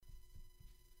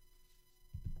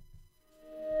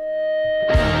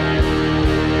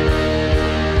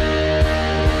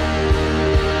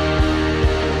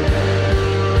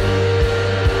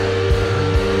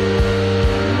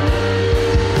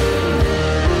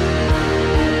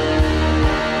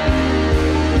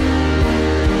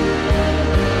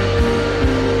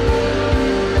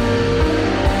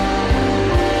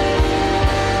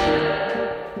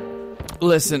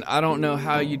Listen, I don't know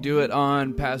how you do it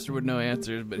on Pastor with No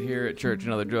Answers, but here at Church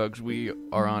and Other Drugs, we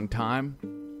are on time.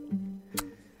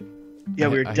 Yeah,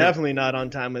 we're definitely not on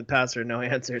time with Pastor No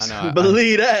Answers. I know,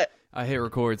 Believe that. I hit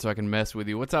record so I can mess with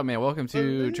you. What's up, man? Welcome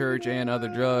to Church and Other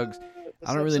Drugs.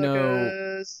 I don't really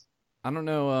know. I don't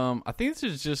know. I think this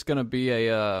is just going to be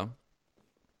a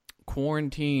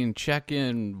quarantine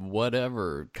check-in,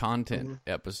 whatever content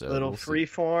episode. Little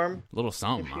freeform. Little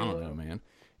something. I don't know, man.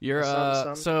 You're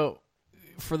something. So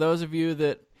for those of you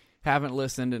that haven't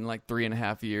listened in like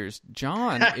 3.5 years,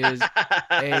 John is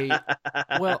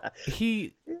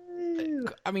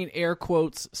air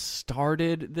quotes,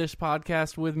 started this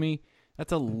podcast with me.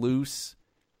 That's a loose.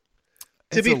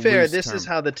 To be fair, this is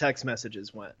how the text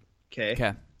messages went.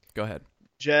 Okay, go ahead.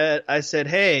 Jed, I said,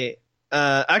 hey,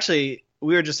 actually,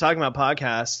 we were just talking about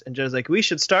podcasts, and Jed's like, we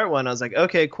should start one. I was like,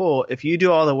 okay, cool. If you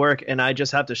do all the work and I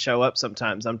just have to show up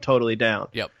sometimes, I'm totally down.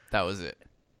 Yep, that was it.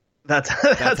 That's how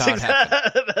it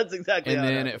happened. That's exactly and how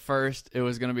then at first, it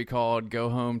was going to be called Go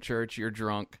Home Church, You're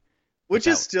Drunk. Which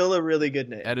is still a really good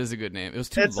name. That is a good name. It was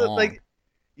too long.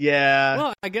 Yeah.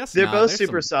 Well, I guess they're both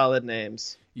super solid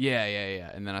names. Yeah.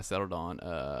 And then I settled on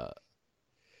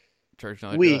Church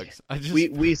and Other Drugs.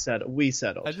 We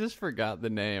settled. I just forgot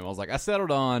the name. I was like, I settled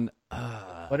on.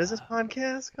 What is this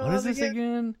podcast called? What is this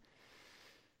again?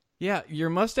 Yeah,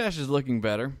 your mustache is looking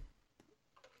better.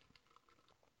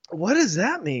 What does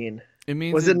that mean? It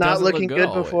means was it not looking good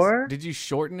always. Before? Did you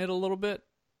shorten it a little bit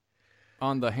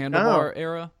on the handlebar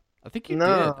era? I think you did.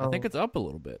 I think it's up a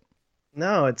little bit.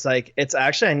 No, it's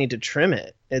actually I need to trim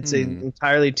it. It's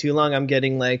entirely too long. I'm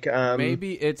getting like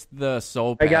maybe it's the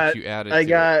soul patch you added. I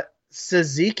got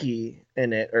tzatziki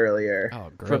in it earlier.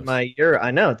 Oh, gross. From my ear.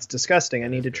 I know, it's disgusting. I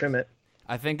need to trim it.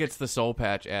 I think it's the soul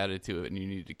patch added to it, and you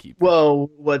need to keep it. Well,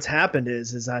 what's happened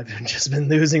is I've just been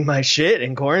losing my shit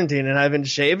in quarantine, and I've been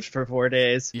shaved for 4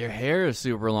 days. Your hair is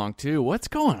super long too. What's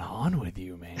going on with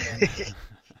you, man?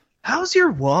 How's your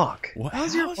walk?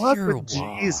 How's your walk?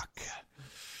 Jesus.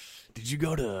 Did you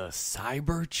go to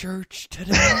Cyber Church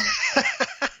today?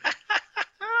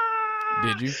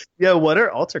 Did you? Yeah, what are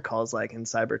altar calls like in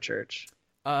Cyber Church?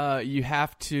 You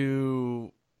have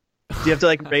to... Do you have to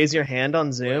like raise your hand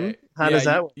on Zoom? Wait. How does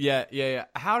that work? Yeah.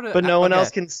 But no one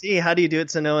else can see. How do you do it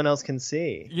so no one else can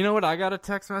see? You know what? I got a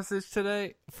text message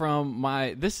today from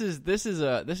my. This is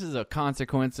a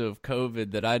consequence of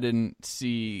COVID that I didn't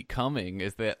see coming.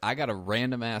 Is that I got a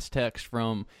random ass text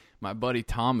from my buddy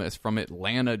Thomas from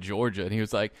Atlanta, Georgia, and he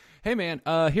was like, "Hey man,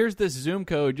 here's this Zoom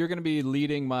code. You're gonna be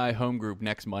leading my home group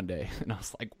next Monday." And I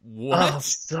was like, "What? Oh,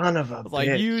 son of a bitch!"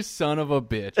 Like, you son of a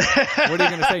bitch. What are you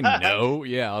gonna say? No?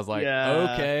 Yeah, I was like,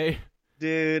 okay.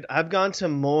 Dude, I've gone to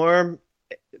more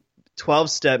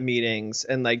 12-step meetings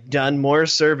and like done more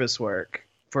service work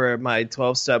for my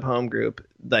 12-step home group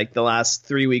like the last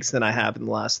 3 weeks than I have in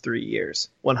the last 3 years.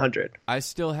 100. I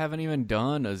still haven't even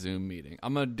done a Zoom meeting.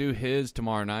 I'm gonna do his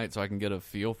tomorrow night so I can get a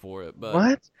feel for it. But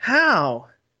what? How?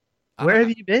 Where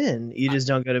have you been? You just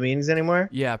don't go to meetings anymore?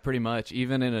 Yeah, pretty much.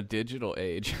 Even in a digital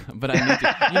age. But I need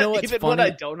to. You know what's even funny?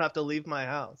 When I don't have to leave my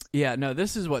house. Yeah, no,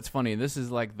 this is what's funny. This is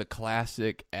like the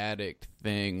classic addict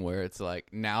thing where it's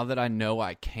like, now that I know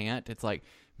I can't, it's like,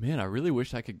 man, I really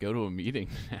wish I could go to a meeting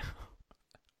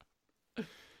now.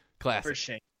 Classic. For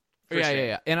shame.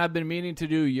 Yeah. And I've been meaning to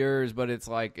do yours, but it's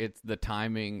like, it's the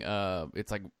timing.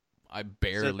 It's like, I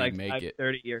barely make it.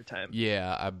 30-year time.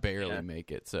 Yeah, I barely make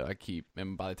it. So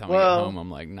and by the time I get home, I'm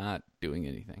like not doing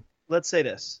anything. Let's say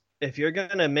this. If you're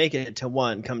going to make it to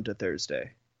 1, come to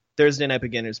Thursday. Thursday night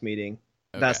beginner's meeting.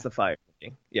 Okay. That's the fire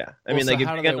meeting. Yeah. I mean, like, if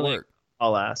you're going to like,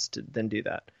 all asked, then do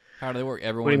that. How do they work?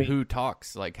 Everyone who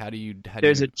talks, like, how do you...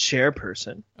 There's a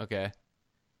chairperson. Okay.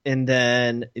 And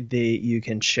then you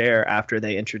can share after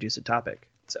they introduce a topic.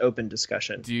 It's open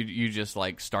discussion. Do you just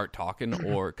like start talking,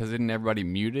 or because isn't everybody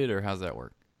muted, or how's that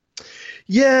work?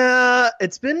 Yeah,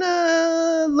 it's been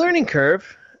a learning curve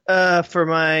for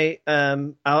my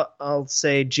I'll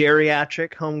say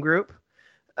geriatric home group.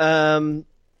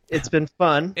 It's been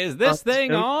fun. Is this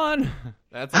thing on?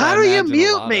 That's how do you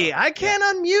mute me? I can't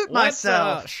unmute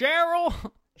myself. Cheryl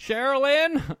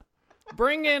in.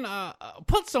 Bring in,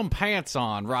 put some pants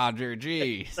on, Roger.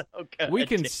 Jeez. Okay, we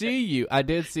can see you. I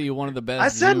did see one of the best. I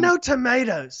said no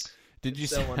tomatoes. Did you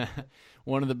see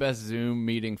one of the best Zoom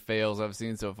meeting fails I've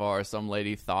seen so far? Some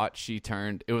lady thought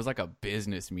it was like a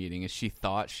business meeting, and she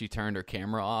thought she turned her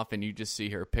camera off, and you just see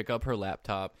her pick up her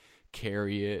laptop,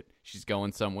 carry it. She's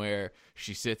going somewhere.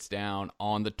 She sits down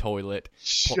on the toilet,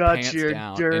 Shut pants your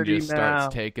down, dirty and just mouth.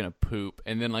 starts taking a poop.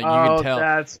 And then, like, you Oh, can tell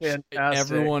that's fantastic.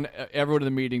 everyone in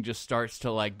the meeting just starts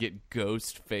to, like, get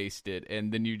ghost-faced it.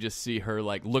 And then you just see her,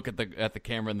 like, look at the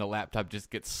camera, and the laptop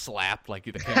just gets slapped like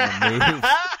the camera moves.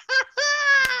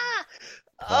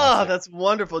 Oh, that's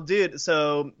wonderful, dude.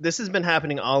 So this has been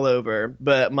happening all over,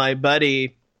 but my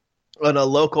buddy on a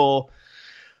local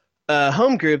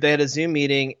home group, they had a Zoom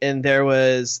meeting, and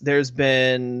there's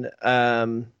been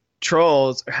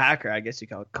trolls or hacker, I guess you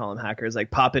call them hackers, like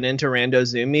popping into rando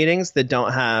Zoom meetings that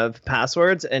don't have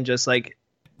passwords and just like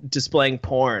displaying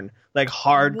porn, like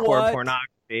hardcore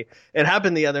pornography. It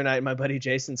happened the other night in my buddy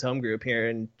Jason's home group here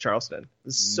in Charleston.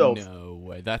 It's so no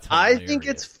way. That's hilarious. I think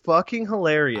it's fucking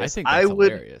hilarious. I think that's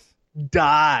hilarious.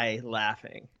 Die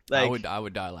laughing. Like, I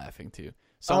would die laughing too.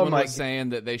 Someone was saying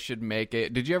that they should make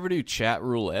it. Did you ever do chat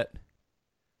roulette?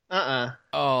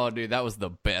 Oh, dude, that was the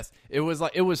best. It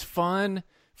was fun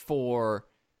for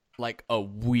like a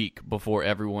week before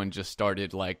everyone just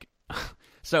started like.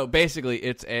 So basically,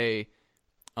 it's a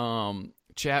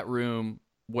chat room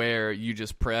where you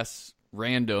just press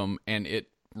random and it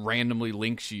randomly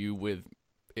links you with.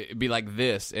 It'd be like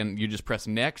this, and you just press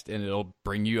next, and it'll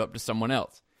bring you up to someone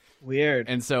else. Weird.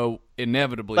 And so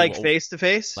inevitably, like face to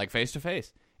face, like face to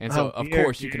face. And so of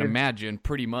course you can imagine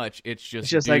pretty much it's just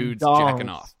dudes like jacking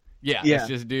off. Yeah, it's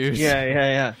just dudes.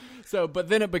 Yeah. So, but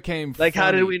then it became like, funny.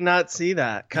 how did we not see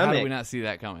that coming? How did we not see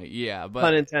that coming? Yeah, but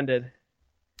pun intended.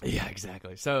 Yeah,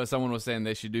 exactly. So someone was saying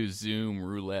they should do Zoom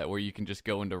roulette where you can just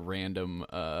go into random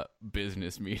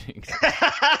business meetings.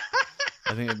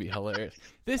 I think it'd be hilarious.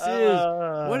 This is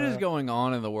what is going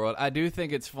on in the world. I do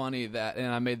think it's funny that, and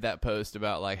I made that post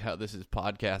about like how this is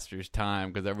podcasters'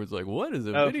 time because everyone's like, "What is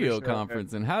a video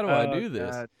conference and how do I do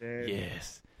this?" God,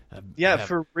 yes,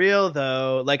 for real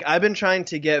though. Like I've been trying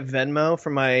to get Venmo for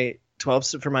my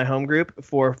home group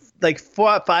for like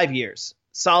 5 years.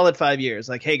 Solid 5 years.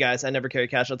 Like, hey guys, I never carry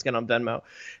cash. Let's get on Venmo.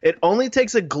 It only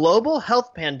takes a global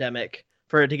health pandemic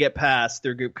for it to get passed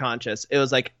through Group Conscious. It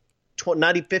was like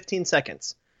 15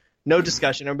 seconds. No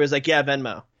discussion. Everybody's like, yeah,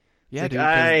 Venmo. Yeah,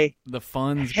 like, dude. The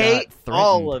funds hate got threatened.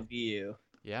 all of you.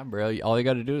 Yeah, bro. All you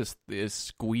got to do is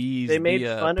squeeze. They made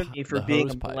fun of me for being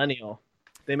a millennial.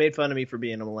 They made fun of me for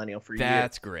being a millennial for years.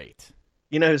 That's great.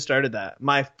 You know who started that?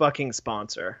 My fucking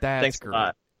sponsor. Thanks great. a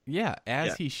lot. Yeah,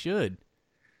 he should.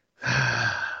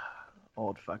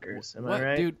 Old fuckers. Am I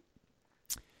right? Dude.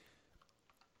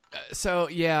 So,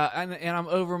 yeah, and I'm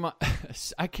over my...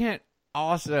 I can't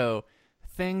also...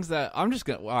 Things that... I'm just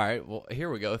going to... All right, well, here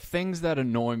we go. Things that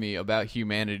annoy me about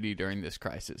humanity during this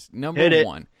crisis. Number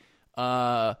one,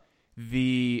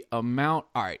 the amount...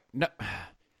 All right, no...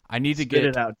 I need to get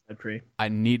it out, Jeffrey. I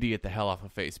need to get the hell off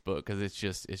of Facebook because it's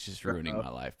just ruining my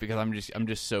life because I'm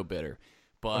just so bitter.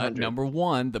 But 100. Number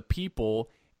one, the people,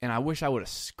 and I wish I would have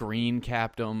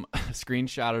screenshotted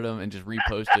them and just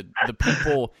reposted the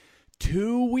people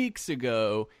 2 weeks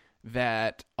ago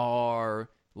that are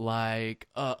like,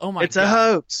 oh my god, it's a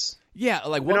hoax. Yeah,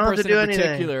 like one person in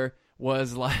particular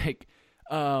was like,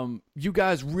 you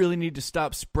guys really need to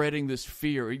stop spreading this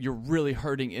fear. You're really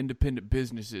hurting independent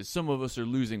businesses. Some of us are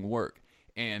losing work.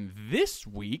 And this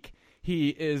week, he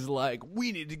is like,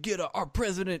 we need to get our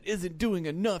president isn't doing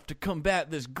enough to combat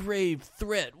this grave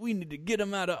threat. We need to get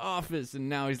him out of office. And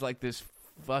now he's like this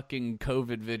fucking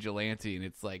COVID vigilante. And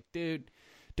it's like, dude,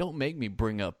 don't make me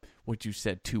bring up what you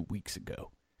said 2 weeks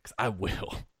ago. Because I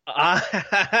will.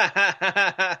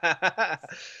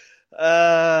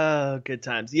 Good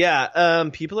times. Yeah,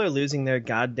 people are losing their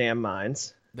goddamn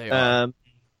minds. They are.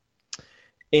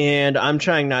 And I'm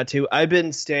trying not to. I've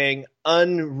been staying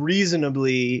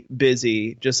unreasonably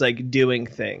busy, just like doing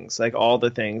things, like all the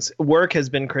things. Work has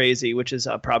been crazy, which has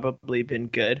probably been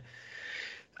good.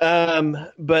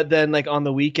 But then like on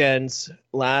the weekends,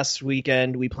 last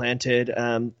weekend, we planted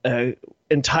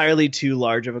entirely too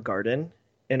large of a garden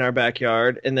in our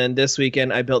backyard, and then this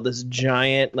weekend I built this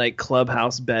giant like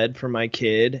clubhouse bed for my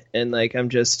kid, and like I'm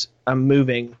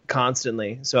moving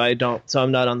constantly, so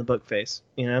I'm not on the book face,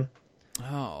 you know.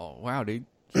 Oh wow, dude!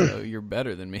 So you're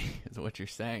better than me, is what you're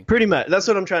saying. Pretty much, that's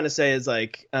what I'm trying to say. Is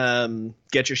like,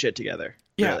 get your shit together.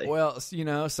 Yeah, really. Well, you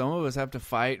know, some of us have to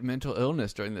fight mental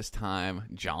illness during this time,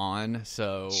 John.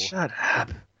 So shut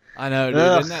up. I know, dude.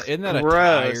 Ugh, isn't that gross.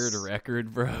 A tired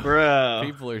record, bro? Bro.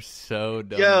 People are so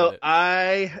dumb. Yo,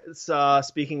 I saw,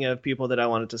 speaking of people that I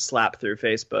wanted to slap through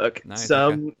Facebook,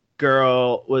 some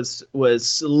girl was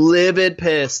livid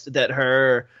pissed that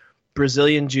her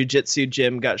Brazilian jiu-jitsu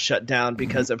gym got shut down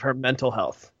because of her mental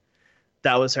health.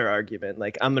 That was her argument.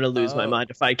 Like, I'm gonna lose my Oh. mind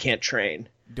if I can't train.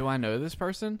 Do I know this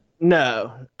person?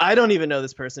 No, I don't even know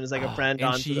this person. It's like a friend and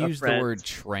on she a used friend the word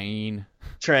train.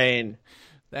 train.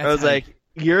 That's I was how you- like,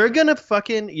 you're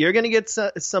gonna get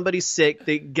somebody sick.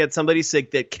 They get somebody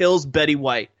sick that kills Betty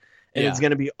White, and it's Yeah.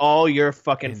 gonna be all your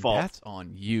fucking and fault. that's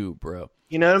on you, bro.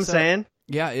 You know what I'm So- saying?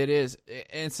 Yeah, it is.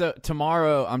 And so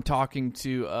tomorrow I'm talking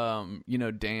to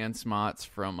Dan Smots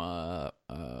from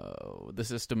The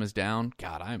System Is Down.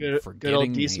 God, I'm Good forgetting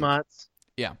old D names. Smots.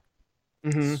 Yeah.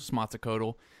 Mm-hmm.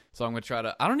 Smotsacodal. So I'm going to try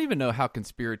to... I don't even know how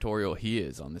conspiratorial he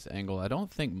is on this angle. I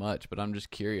don't think much, but I'm just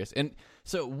curious. And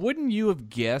so wouldn't you have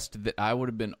guessed that I would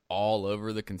have been all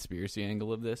over the conspiracy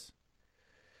angle of this?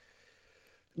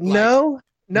 No, I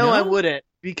No? wouldn't,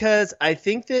 because I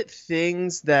think that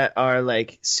things that are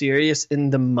like serious in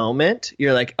the moment,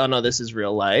 you're like, oh no, this is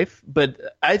real life. But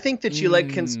I think that you like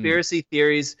conspiracy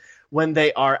theories when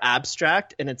they are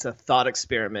abstract and it's a thought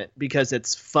experiment because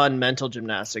it's fun mental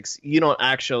gymnastics. You don't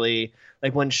actually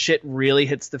like when shit really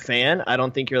hits the fan. I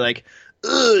don't think you're like,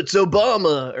 ugh, it's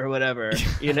Obama or whatever,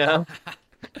 you know?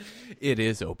 It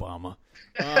is Obama.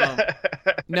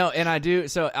 No, and I do.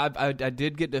 So I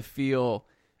did get to feel.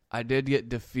 I did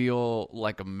get to feel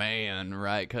like a man,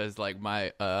 right? Because like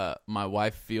my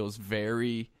wife feels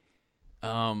very,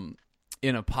 in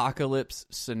apocalypse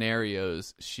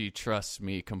scenarios, she trusts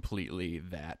me completely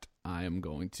that I am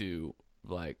going to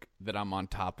that I'm on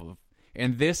top of,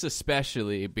 and this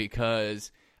especially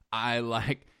because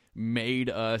I made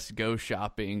us go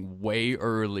shopping way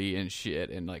early and shit,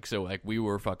 and so we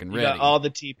were fucking You ready. got all the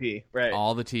TP, right?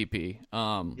 All the TP.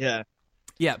 Yeah.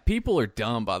 Yeah, people are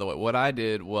dumb, by the way. What I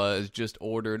did was just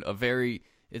ordered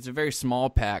it's a very small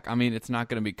pack. I mean, it's not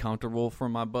going to be comfortable for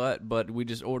my butt, but we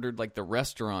just ordered the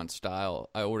restaurant style.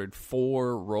 I ordered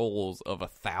 4 rolls of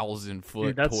 1,000-foot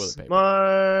Dude, that's toilet paper.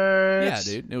 smart. Yeah,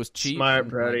 dude. It was cheap. Smart,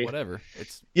 and, Brody. whatever.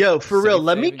 It's Yo, for real,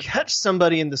 let me saving. catch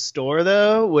somebody in the store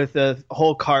though with a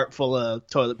whole cart full of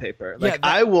toilet paper. Yeah,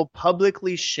 I will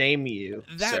publicly shame you,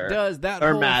 sir. That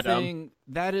or whole madam. thing.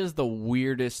 That is the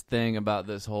weirdest thing about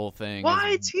this whole thing.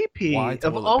 Why is TP? why Of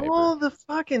toilet all paper? the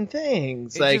fucking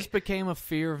things, It just became a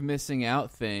fear of missing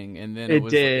out thing, and then It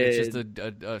it's just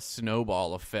a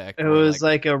snowball effect. it where, was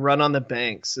like a run on the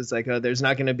banks. It's like, oh, there's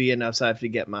not going to be enough, so I have to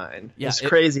get mine. Yeah, It's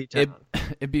crazy town.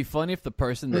 It'd be funny if the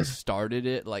person that started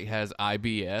it has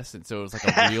IBS, and so it was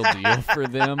a real deal for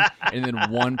them, and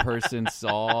then one person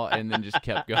saw and then just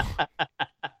kept going.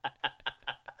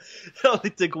 It only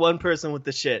took one person with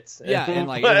the shits. Yeah, and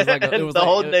it was the like-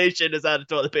 whole nation is out of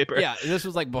toilet paper. Yeah, this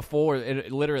was before.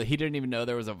 It literally, he didn't even know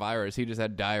there was a virus. He just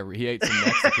had diarrhea. He ate some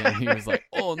Mexican. And he was like,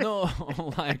 "Oh no,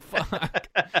 fuck!"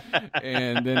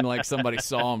 And then somebody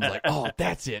saw him, was like, "Oh,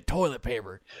 that's it, toilet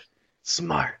paper."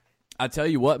 Smart. I tell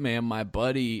you what, man, my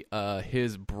buddy,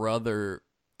 his brother.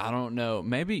 I don't know.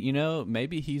 Maybe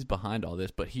he's behind all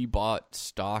this, but he bought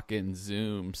stock in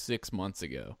Zoom 6 months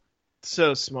ago.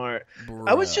 So smart. Bro.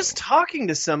 I was just talking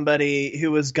to somebody who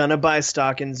was gonna buy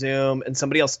stock in Zoom, and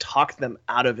somebody else talked them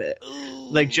out of it.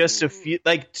 Just a few,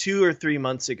 2 or 3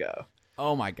 months ago.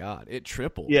 Oh my god, it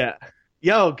tripled. Yeah.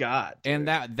 Yo, God. And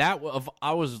I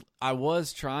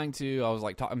was trying to. I was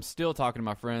I'm still talking to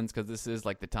my friends because this is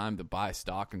the time to buy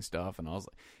stock and stuff. And I was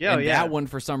that one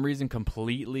for some reason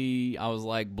completely. I was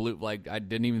blue. I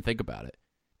didn't even think about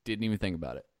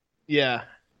it. Yeah.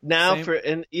 Now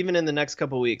Same. even in the next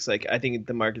couple of weeks, I think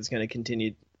the market's going to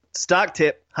continue.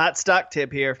 Hot stock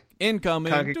tip here,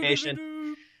 Incoming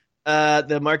congregation.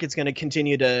 The market's going to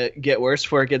continue to get worse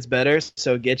before it gets better.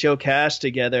 So get your cash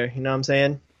together. You know what I'm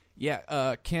saying?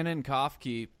 Yeah. Kenan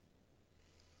Kofke.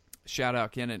 Shout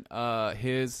out Kenan.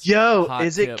 His Yo, hot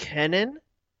is tip. it Kenan?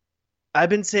 I've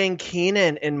been saying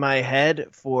Keenan in my head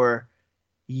for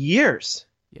years.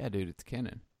 Yeah, dude, it's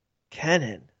Kenan.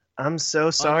 Kenan. I'm so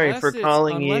sorry Unless for it's-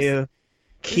 calling unless you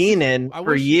Keenan I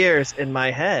for wish- years in my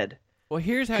head. Well,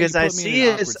 here's how you Because put me in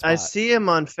an awkward spot. I see him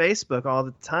on Facebook all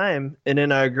the time and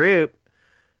in our group.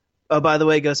 Oh, by the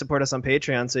way, go support us on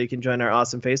Patreon so you can join our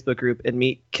awesome Facebook group and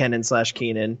meet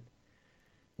Kenan/Keenan.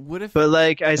 What if? But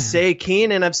I say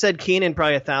Keenan, I've said Keenan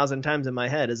probably 1,000 times in my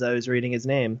head as I was reading his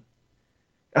name.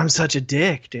 I'm such a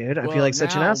dick, dude. I feel like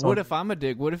such an now, asshole. What if I'm a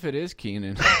dick? What if it is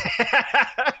Kenan?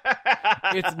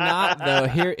 It's not though.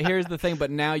 Here's the thing.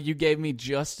 But now you gave me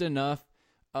just enough.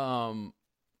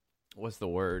 What's the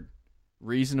word?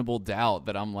 Reasonable doubt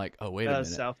that I'm oh wait a minute.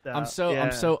 Self-doubt. I'm so Yeah.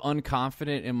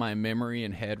 unconfident in my memory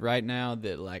and head right now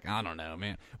that I don't know,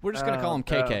 man. We're just gonna call him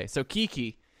KK. So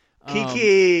Kiki.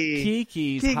 Kiki's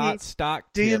Kiki, hot stock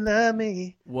do you tip love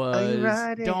me? Are you was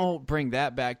riding? don't bring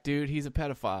that back, dude. He's a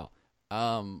pedophile.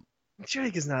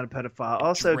 Drake is not a pedophile.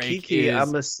 Also, Drake Kiki, is- I'm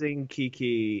gonna sing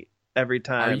Kiki every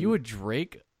time. Are you a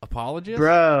Drake apologist?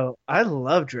 Bro, I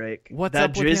love Drake. What's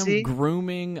that up with Drizzy, him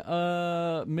grooming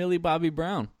Millie Bobby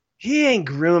Brown? he ain't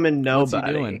grooming What's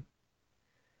nobody. he doing?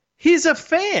 He's a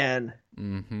fan.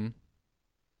 Mm-hmm.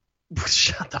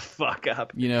 Shut the fuck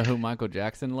up. You know who Michael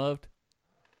Jackson loved?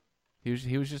 He was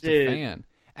just Dude. a fan.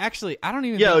 Actually, I don't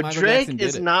even Yo, think Michael Jackson Drake did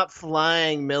is it. not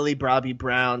flying Millie Bobby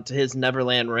Brown to his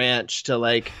Neverland Ranch to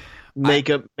like make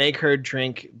her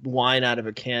drink wine out of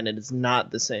a can. It is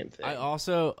not the same thing. I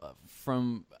also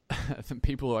from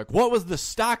people are like, "What was the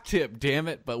stock tip? Damn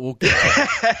it!" But we'll get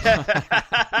to it.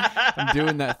 I'm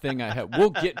doing that thing I have. We'll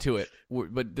get to it,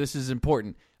 but this is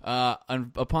important.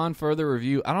 Upon further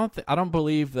review, I don't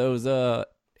believe those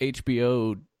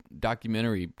HBO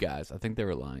documentary guys. I think they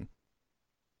were lying.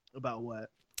 About what?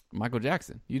 Michael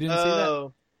Jackson. You didn't see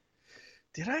that?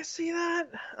 Did I see that?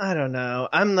 I don't know.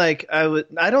 I'm like I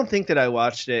don't think that I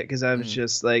watched it because I was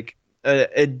just like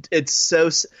it's so.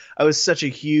 I was such a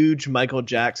huge Michael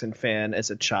Jackson fan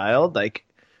as a child, like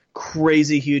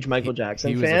crazy huge Michael Jackson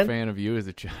He was fan. a fan of you as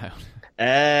a child.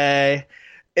 Hey,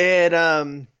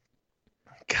 and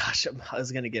gosh, I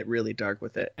was gonna get really dark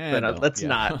with it, but let's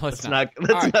not go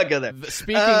there.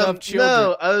 Speaking of children,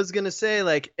 no, I was gonna say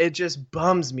like it just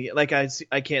bums me. Like I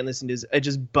can't listen to it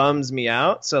just bums me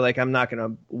out. So like I'm not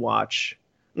gonna watch.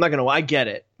 I get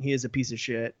it. He is a piece of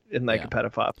shit and like a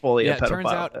pedophile, fully a pedophile. It turns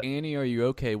out Annie, Are You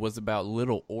Okay was about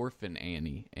little orphan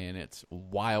Annie, and it's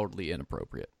wildly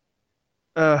inappropriate.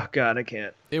 Oh God, I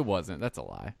can't. It wasn't. That's a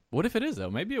lie. What if it is though?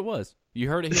 Maybe it was. You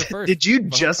heard it here first. Did you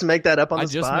just make that up on the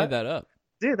spot? I just made that up.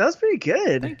 Dude, that was pretty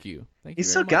good. Thank you. You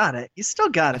still got it. You still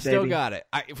got it, baby. Still got it.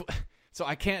 So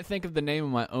I can't think of the name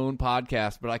of my own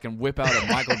podcast, but I can whip out a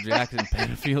Michael Jackson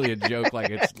pedophilia joke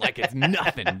like it's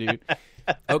nothing, dude.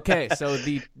 Okay, so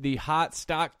the hot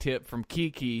stock tip from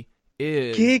Kiki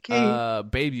is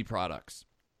baby products.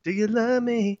 Do you love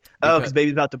me? Because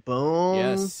baby's about to boom.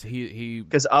 Yes, he.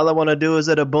 Because all I want to do is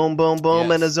at a boom, boom,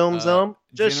 boom, and a zoom, zoom.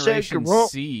 Just shake your Generation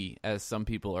C, as some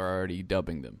people are already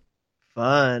dubbing them.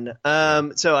 Fun.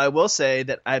 So I will say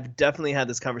that I've definitely had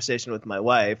this conversation with my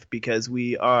wife because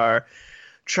we are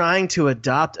trying to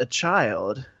adopt a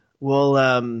child. We'll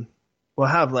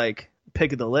have like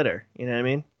pick of the litter. You know what I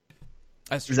mean?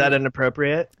 That's true. Is that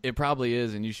inappropriate? It probably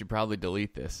is, and you should probably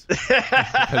delete this. Yeah,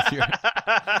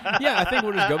 I think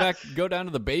we'll just go down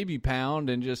to the baby pound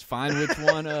and just find which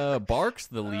one barks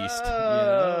the least.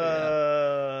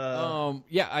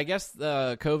 Yeah, I guess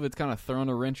COVID's kind of thrown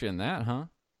a wrench in that, huh?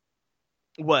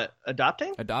 What,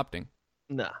 adopting? Adopting.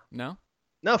 No,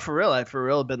 for real. I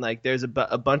been like, there's a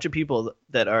bunch of people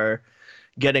that are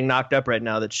getting knocked up right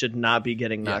now that should not be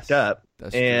getting knocked up,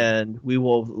 and we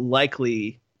will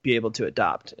likely be able to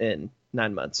adopt in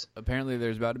 9 months. Apparently,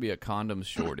 there's about to be a condom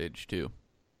shortage too.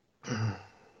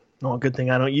 Oh, good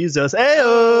thing I don't use those.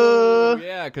 Hey-oh!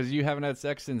 Yeah, because you haven't had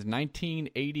sex since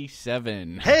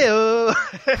 1987. Hey-oh!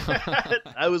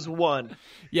 I was one.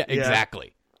 Yeah,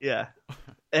 exactly. Yeah.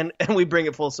 And we bring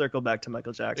it full circle back to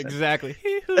Michael Jackson. Exactly.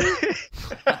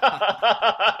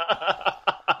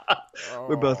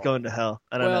 We're both going to hell.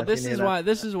 I don't know. This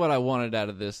is what I wanted out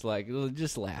of this. Like,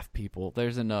 just laugh, people.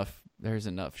 There's enough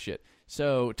shit.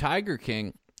 So, Tiger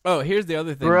King. Oh, here's the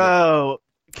other thing. Bro,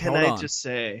 can I just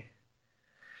say,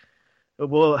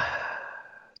 well,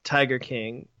 Tiger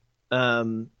King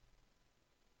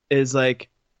is like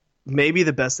maybe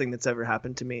the best thing that's ever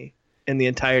happened to me in the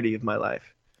entirety of my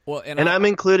life. Well, and I'm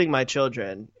including my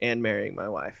children and marrying my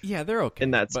wife. Yeah, they're okay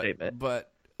in that statement. But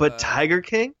Tiger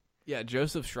King? Yeah,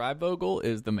 Joseph Schreibvogel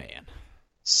is the man.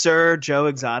 Sir Joe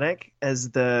Exotic,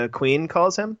 as the Queen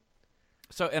calls him.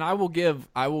 So, and I will give.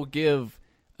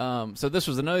 So this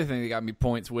was another thing that got me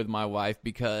points with my wife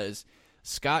because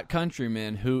Scott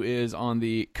Countryman, who is on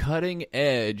the cutting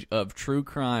edge of true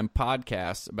crime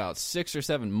podcasts, about 6 or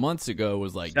 7 months ago,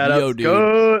 was like, "Yo,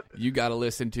 dude, you got to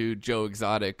listen to Joe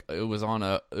Exotic." It was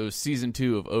season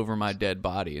 2 of Over My Dead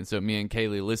Body, and so me and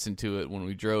Kaylee listened to it when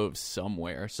we drove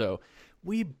somewhere. So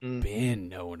we've been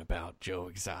knowing about Joe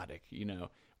Exotic, you know.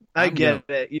 I get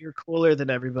it. You're cooler than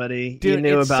everybody. Dude, you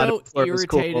knew it's about so it before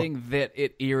irritating it was cool. that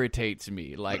it irritates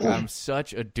me. Like, I'm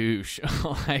such a douche.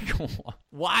 Like,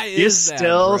 why is that, You're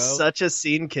still bro? such a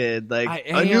scene kid. Like,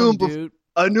 I knew him, dude.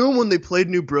 I knew him when they played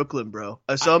New Brooklyn, bro.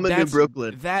 I saw him in New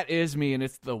Brooklyn. That is me, and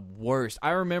it's the worst. I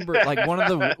remember, like, one of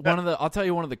the. I'll tell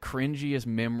you one of the cringiest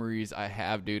memories I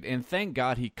have, dude. And thank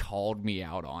God he called me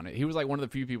out on it. He was like one of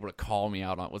the few people to call me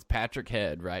out on it. Was Patrick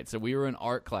Head, right? So we were in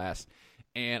art class.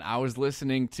 And I was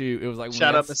listening to, it was like,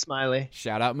 shout out Miss Smiley.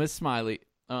 Shout out Miss Smiley.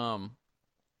 Never,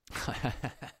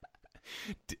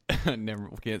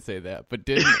 can't say that. But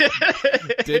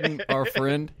didn't our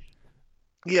friend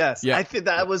Yes, Yeah. I think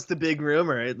that was the big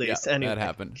rumor, at least. Yeah, Anyway, that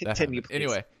happened. Continue, please.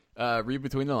 Anyway, read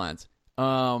between the lines.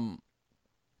 Or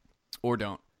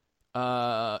don't.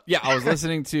 Yeah, I was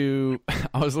listening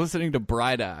to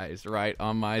Bright Eyes, right,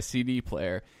 on my CD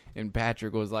player, and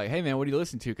Patrick was like, "Hey man, what do you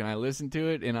listen to? Can I listen to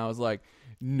it?" And I was like,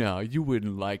 "No, you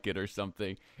wouldn't like it or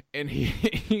something." And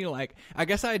he like, I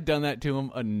guess I had done that to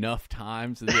him enough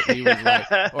times that he was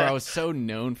like, or I was so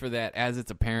known for that as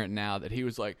it's apparent now that he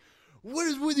was like, "What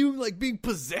is with you like being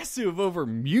possessive over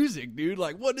music, dude?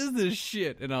 Like, what is this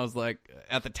shit?" And I was like,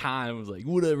 at the time, I was like,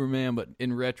 "Whatever, man." But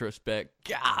in retrospect,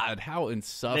 God, how Nailed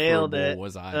insufferable it.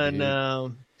 was I, I dude?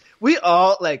 know. We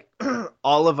all like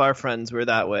all of our friends were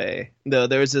that way. Though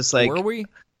there was this like Were we?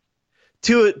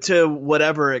 to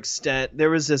whatever extent there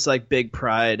was this like big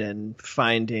pride in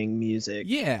finding music.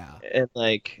 Yeah. And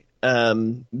like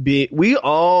we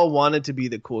all wanted to be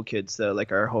the cool kids though,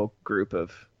 like our whole group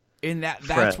of And that's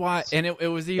friends. why, and it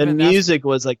was even and music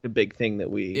was like the big thing that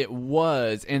we It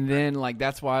was, and then like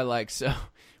that's why like so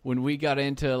when we got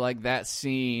into like that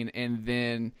scene, and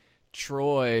then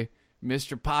Troy,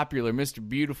 Mr. Popular, Mr.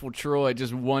 Beautiful Troy,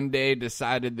 just one day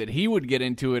decided that he would get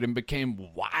into it and became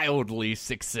wildly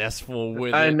successful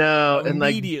with it. I know, and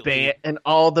like immediately. and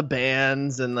all the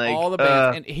bands and like All the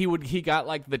bands, and he got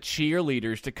like the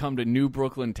cheerleaders to come to New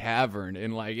Brooklyn Tavern,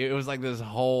 and like it was like this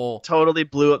whole totally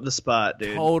blew up the spot,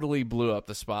 dude. totally blew up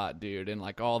the spot, dude, and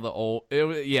like all the old it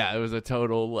was a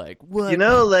total like what You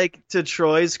know, like to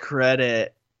Troy's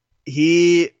credit,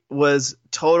 he was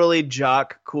totally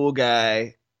jock cool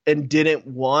guy and didn't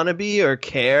want to be or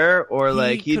care or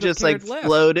like he could've just like cared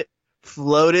less.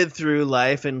 floated through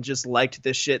life and just liked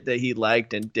the shit that he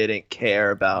liked and didn't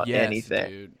care about yes, anything.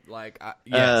 dude. Like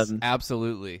yes, Um,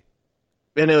 absolutely.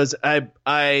 And it was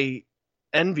I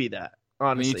envy that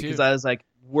honestly too. because I was like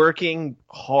working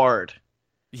hard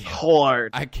Yeah, to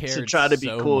I cared try to be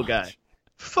so cool much. guy.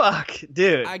 Fuck,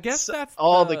 dude. I guess that's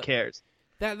all the cares.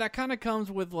 That kind of comes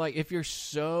with like if you're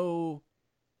so.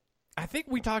 I think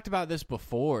we talked about this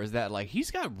before. Is that like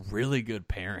he's got really good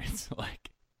parents? Like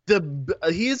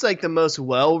He's like the most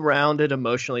well-rounded,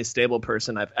 emotionally stable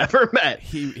person I've ever met.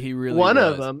 he really One was.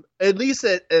 of them, at least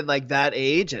at like that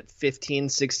age, at 15,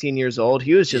 16 years old,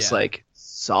 he was just Yeah. like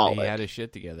solid. He had his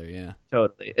shit together. Yeah,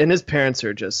 Totally. And his parents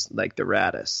are just like the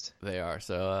raddest. they are.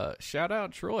 So shout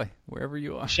out Troy wherever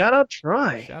you are. Shout out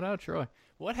Troy. Shout out Troy.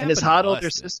 What happened? And his hot to older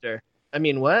us? sister. I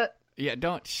mean, what? Yeah,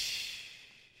 don't.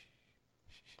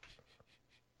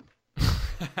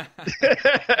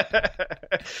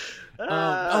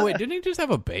 Oh wait, didn't he just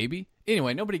have a baby?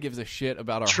 Anyway, nobody gives a shit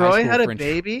about our high Troy school had a friendship.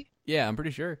 baby? Yeah, I'm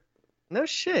pretty sure. No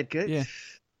shit. Good. Yeah.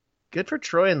 Good for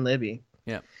Troy and Libby.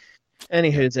 Yeah.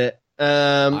 Anywho's it.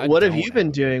 I What have don't you been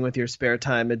have- doing with your spare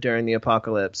time during the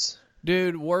apocalypse?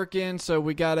 Dude, working. So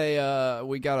we got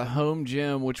a home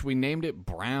gym, which we named it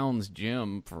Brown's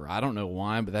Gym for I don't know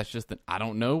why, but that's just I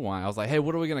don't know why. I was like, hey,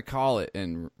 what are we gonna call it?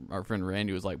 And our friend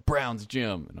Randy was like, Brown's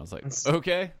Gym, and I was like,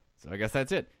 okay. So I guess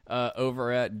that's it.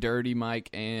 Over at Dirty Mike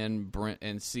and Brent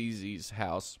and CZ's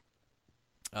house.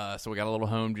 So we got a little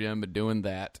home gym, but doing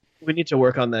that. We need to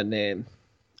work on that name.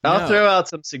 I'll No. throw out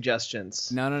some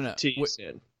suggestions No. to you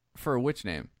soon. For which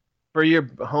name? For your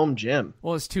home gym.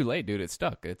 Well, it's too late, dude. It's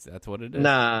stuck. That's what it is.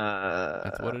 Nah.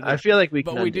 That's what it I is. feel like we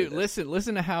But can we undo do this.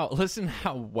 listen to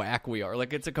how whack we are.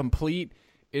 Like it is a complete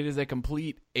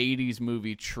 80s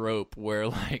movie trope where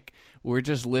like we're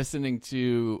just listening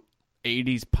to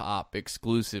 80s pop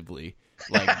exclusively.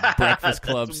 Like Breakfast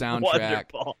Club That's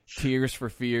soundtrack, wonderful. Tears for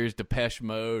Fears, Depeche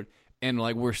Mode, and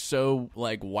like we're so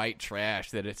like white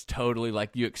trash that it's totally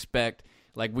like you expect.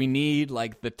 Like we need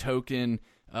like the token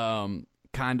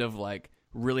kind of like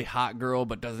really hot girl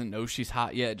but doesn't know she's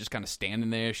hot yet, just kind of standing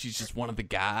there. She's just one of the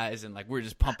guys, and like we're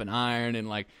just pumping iron and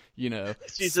like, you know,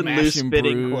 She's in smash loose and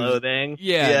fitting bruise. clothing.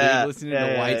 Yeah, dude, listening to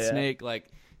yeah, White yeah. Snake,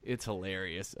 like it's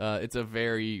hilarious. It's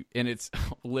it's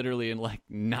literally in like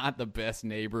not the best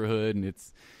neighborhood, and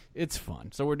it's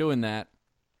fun. So we're doing that.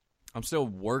 I'm still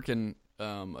working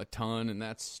a ton, and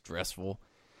that's stressful.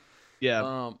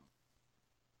 Yeah.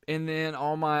 And then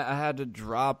I had to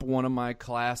drop one of my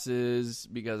classes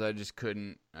because I just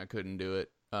couldn't do it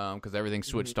because everything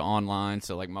switched to online.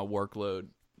 So like my workload,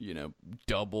 you know,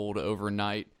 doubled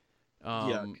overnight.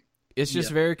 Yuck. It's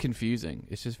just Yeah. very confusing.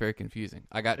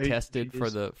 I got Are you tested for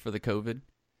confused? the COVID.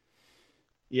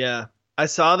 Yeah. I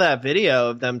saw that video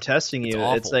of them testing you. It's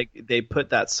It's awful. like they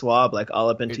put that swab like all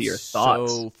up into It's your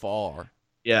thoughts. so far.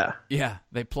 Yeah. Yeah,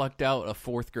 they plucked out a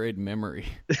 4th grade memory.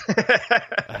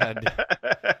 I had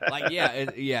to- like yeah.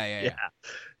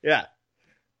 Yeah.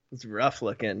 It's rough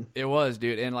looking. It was,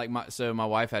 dude. And like my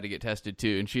wife had to get tested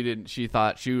too, and she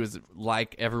thought she was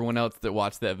like everyone else that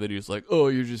watched that video. It's like, oh,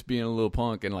 you're just being a little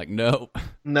punk, and like, no,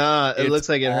 Nah, it looks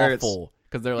like it hurts.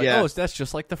 Because they're like, oh, that's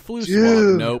just like the flu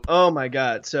swab. Nope. Oh my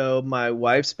god. So my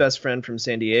wife's best friend from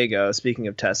San Diego, speaking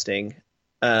of testing,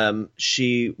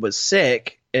 she was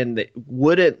sick and they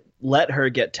wouldn't let her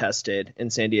get tested in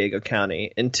San Diego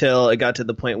County until it got to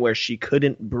the point where she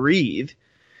couldn't breathe.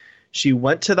 She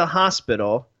went to the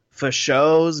hospital. For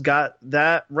shows got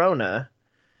that Rona,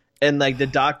 and like the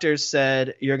doctors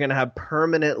said, you're gonna have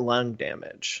permanent lung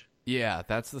damage. Yeah,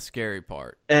 that's the scary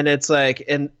part. And it's like,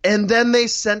 and then they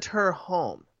sent her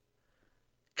home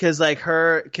because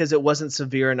it wasn't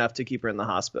severe enough to keep her in the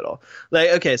hospital.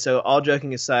 Like, okay, so all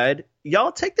joking aside,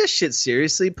 y'all take this shit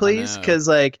seriously, please, because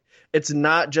like it's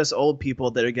not just old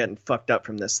people that are getting fucked up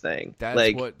from this thing.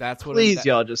 That's what. Please,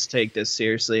 y'all just take this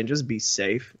seriously and just be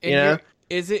safe. And you know.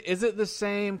 Is it the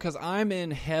same? Because I'm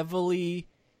in heavily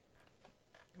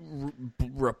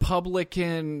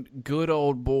Republican, good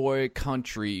old boy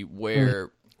country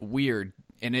where we're,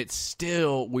 and it's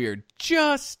still weird.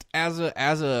 Just as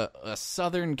a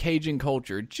Southern Cajun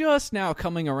culture, just now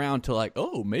coming around to like,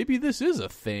 oh, maybe this is a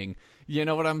thing. You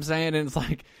know what I'm saying? And it's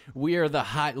like we are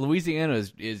Louisiana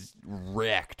is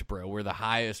wrecked, bro. We're the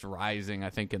highest rising, I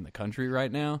think, in the country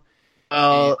right now.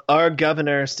 Our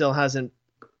governor still hasn't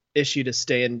issued a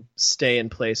stay in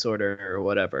place order or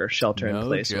whatever, shelter in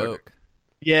place order.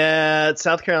 Yeah,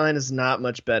 South Carolina is not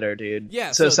much better, dude.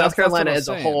 Yeah, so South Carolina as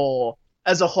a whole,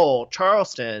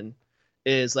 Charleston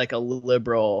is like a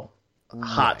liberal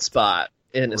hotspot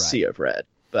in a sea of red.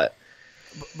 But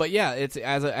yeah, it's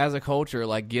as a culture,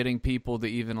 like getting people to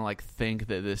even like think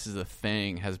that this is a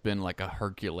thing has been like a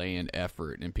Herculean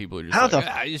effort, and people are just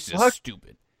it's just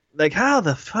stupid. Like, how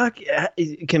the fuck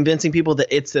convincing people that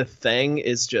it's a thing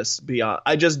is just beyond.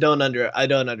 I don't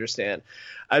understand.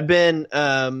 I've been,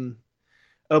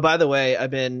 by the way,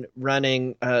 I've been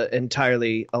running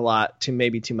entirely a lot,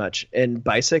 maybe too much, and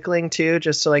bicycling too,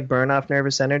 just to like burn off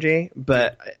nervous energy.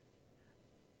 But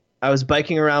I was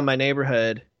biking around my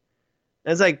neighborhood,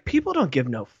 and it's like, people don't give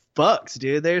no fucks,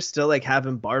 dude. They're still like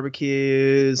having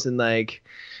barbecues and like,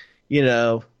 you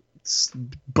know,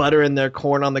 buttering their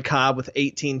corn on the cob with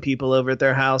 18 people over at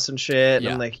their house and shit. Yeah.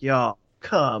 And I'm like, y'all,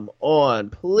 come on,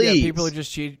 please. Yeah, people are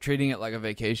just treating it like a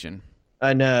vacation.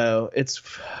 I know. It's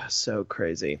so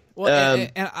crazy. Well,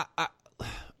 and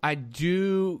I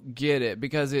do get it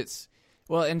because it's,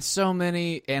 well, and so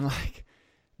many, and like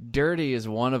Dirty is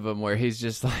one of them where he's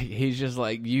just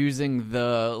like using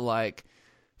the like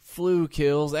flu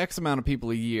kills X amount of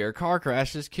people a year, car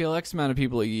crashes kill X amount of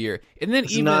people a year, and then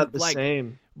it's even not the like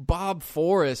same. Bob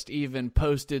Forrest even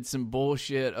posted some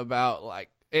bullshit about like,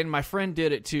 and my friend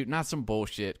did it too. Not some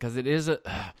bullshit because it is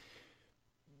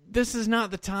this is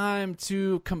not the time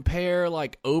to compare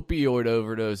like opioid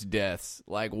overdose deaths.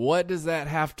 Like, what does that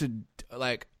have to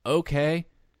like? Okay,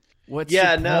 what's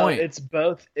the point? It's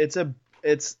both. It's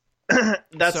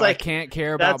that's so I can't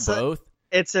care about both.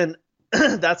 It's an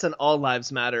that's an all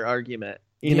lives matter argument.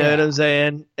 You know what I'm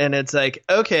saying? And it's like,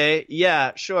 okay,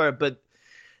 yeah, sure, but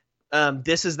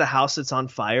this is the house that's on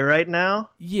fire right now.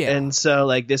 Yeah. And so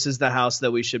like this is the house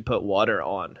that we should put water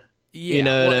on. Yeah. You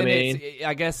know what I mean?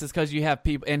 I guess it's because you have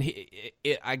people, and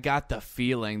I got the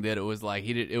feeling that it was like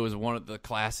it was one of the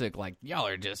classic like, y'all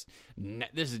are just,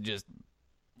 this is just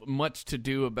much to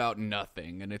do about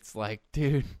nothing, and it's like,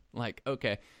 dude, like,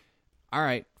 okay, all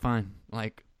right, fine,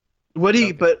 like, what do you?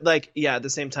 Okay. But like, yeah, at the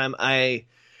same time, I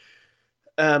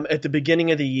at the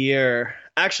beginning of the year,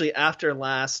 actually after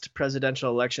last presidential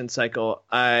election cycle,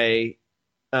 I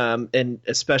and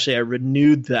especially I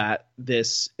renewed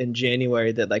this in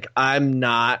January, that like I'm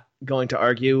not going to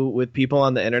argue with people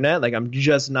on the internet. Like I'm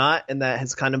just not, and that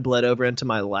has kind of bled over into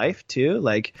my life too.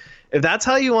 Like if that's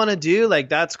how you want to do, like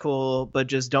that's cool, but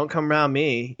just don't come around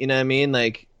me. You know what I mean?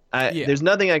 Like there's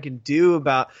nothing I can do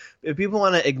about, if people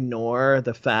want to ignore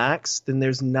the facts, then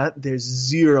there's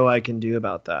zero I can do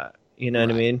about that. You know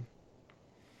what I mean?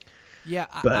 Yeah.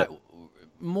 But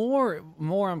more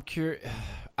I'm curious.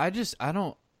 I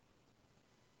don't.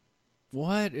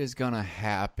 What is gonna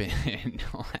happen?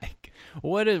 Like,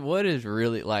 what is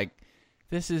really like?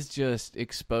 This is just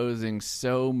exposing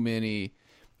so many.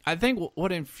 I think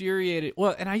what infuriated.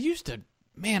 Well, and I used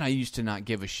to not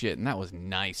give a shit, and that was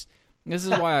nice. This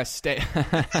is why I stay.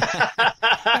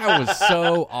 That was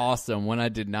so awesome when I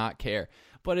did not care.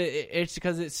 But it's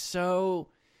because it's so.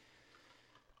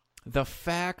 The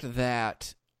fact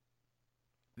that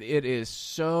it is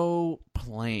so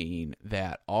plain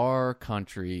that our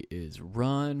country is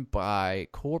run by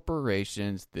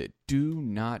corporations that do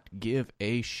not give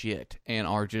a shit and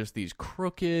are just these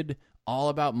crooked, all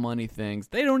about money things.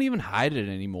 They don't even hide it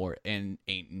anymore, and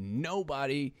ain't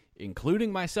nobody,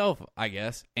 including myself, I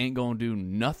guess, ain't gonna do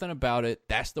nothing about it.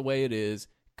 That's the way it is.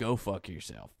 Go fuck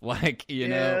yourself. Like, you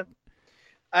know.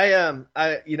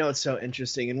 It's so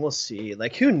interesting, and we'll see.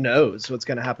 Like, who knows what's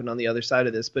going to happen on the other side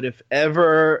of this? But if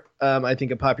ever, I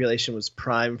think a population was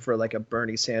primed for like a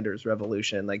Bernie Sanders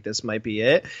revolution, like this might be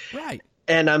it. Right.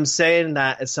 And I'm saying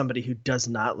that as somebody who does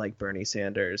not like Bernie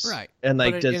Sanders. Right. And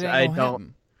like, we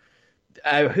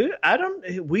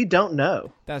don't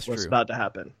know. That's what's true. about to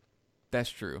happen. That's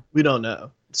true. We don't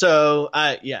know. So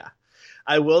I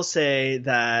will say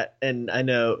that, and I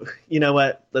know, you know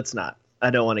what? Let's not. I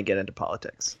don't want to get into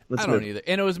politics. I don't either.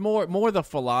 And it was more the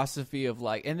philosophy of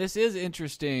like, and this is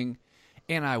interesting,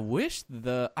 and I wish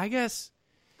I guess,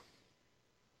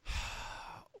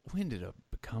 when did it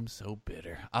become so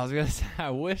bitter? I was going to say,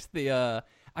 I wish I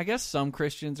guess some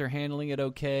Christians are handling it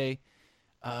okay,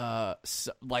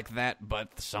 like that,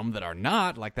 but some that are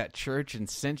not, like that church in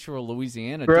central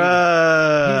Louisiana. Bruh,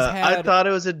 I thought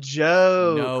it was a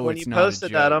joke when you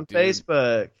posted that on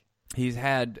Facebook. He's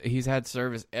had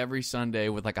service every Sunday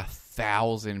with like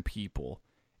 1,000 people,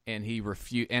 and he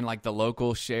refused. And like the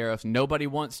local sheriffs, nobody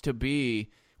wants to be,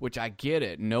 which I get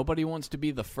it. Nobody wants to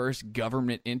be the first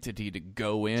government entity to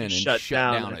go in and shut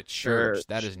down a church.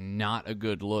 That is not a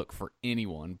good look for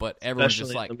anyone. But everyone's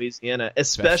just like Louisiana,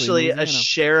 especially a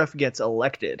sheriff gets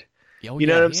elected. Oh, you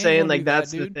know what I'm saying? Like, that's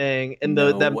the thing. And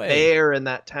the mayor in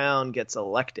that town gets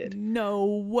elected. No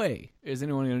way is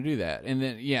anyone going to do that. And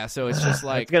then, so it's just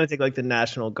like... It's going to take, like, the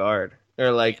National Guard.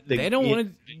 Or, like... They don't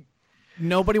want to...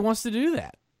 Nobody wants to do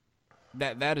that.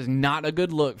 That is not a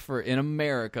good look in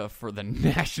America for the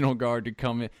National Guard to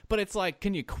come in. But it's like,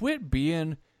 can you quit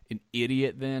being an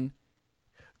idiot then?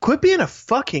 Quit being a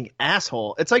fucking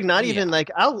asshole. It's like not even like,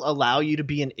 I'll allow you to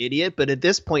be an idiot, but at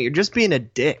this point, you're just being a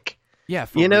dick. Yeah,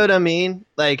 you know what I mean?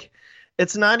 Like,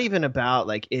 it's not even about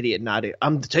like idiot, not idiot.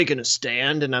 I'm taking a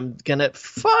stand and I'm gonna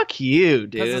fuck you,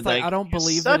 dude. It's like, I don't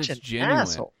believe that it's genuine.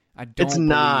 Asshole. I don't. It's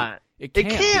not. It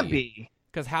can't be.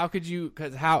 Because how could you?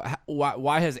 Because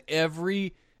why has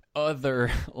every other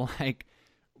like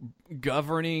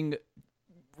governing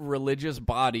religious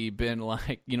body been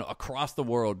like, across the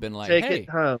world been like, take hey, it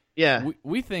home. Yeah,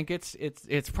 we think it's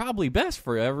probably best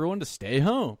for everyone to stay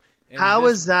home. And how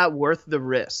is that worth the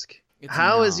risk?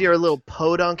 How is your little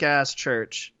podunk ass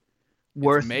church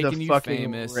worth the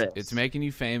fucking risk? It's making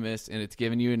you famous, and it's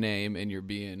giving you a name, and you're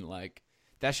being like,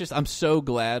 that's just. I'm so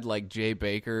glad, like Jay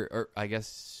Baker, or I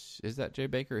guess is that Jay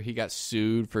Baker? He got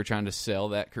sued for trying to sell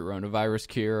that coronavirus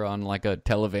cure on like a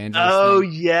televangelist. Oh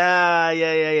thing.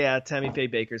 Yeah. Tammy Faye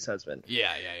Baker's husband.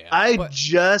 Yeah. I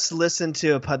just listened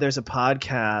to there's a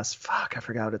podcast. Fuck, I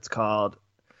forgot what it's called,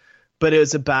 but it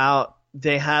was about.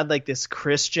 They had like this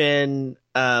Christian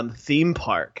theme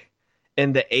park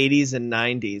in the 80s and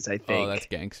 90s, I think. Oh, that's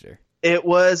gangster. It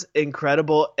was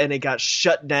incredible, and it got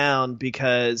shut down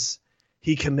because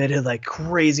he committed like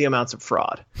crazy amounts of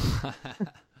fraud. Of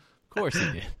course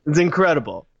he did. It's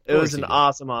incredible. It was an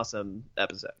awesome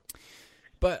episode.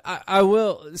 But I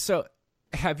will. So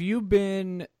have you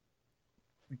been?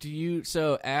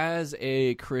 So as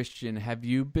a Christian, have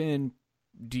you been?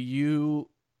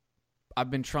 I've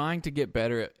been trying to get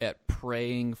better at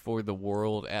praying for the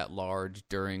world at large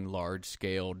during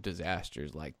large-scale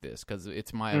disasters like this, because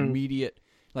it's my immediate,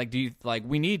 like,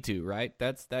 we need to, right?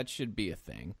 That should be a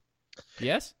thing.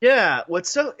 Yes? Yeah. What's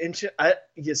so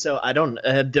interesting? So I don't.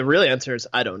 The real answer is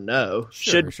I don't know.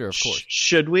 Sure, of course.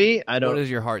 Should we? I don't. What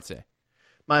does your heart say?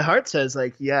 My heart says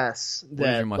like yes. What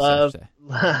does your mustache say?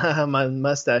 My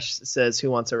mustache says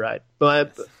who wants a ride.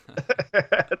 But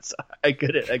I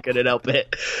couldn't help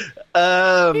it.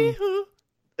 Get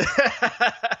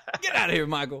out of here,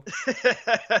 Michael.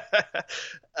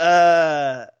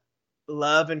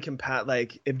 Love and compassion.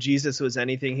 Like, if Jesus was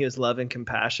anything, he was love and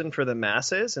compassion for the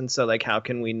masses. And so, like, how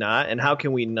can we not? And how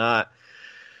can we not,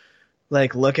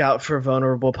 like, look out for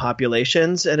vulnerable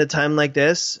populations at a time like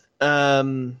this?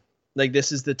 Like,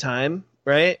 this is the time,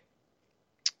 right?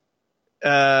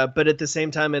 But at the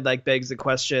same time, it like begs the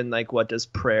question, like, what does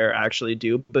prayer actually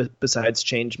do besides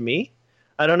change me?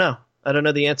 I don't know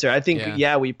the answer. I think,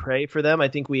 we pray for them. I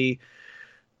think we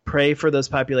pray for those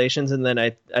populations, and then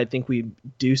I think we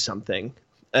do something.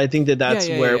 I think that's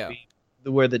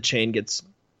where the chain gets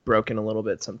broken a little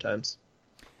bit sometimes.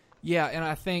 Yeah, and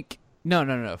I think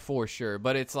no, for sure.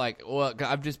 But it's like, well,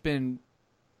 I've just been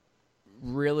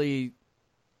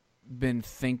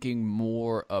thinking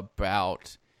more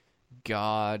about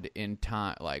God in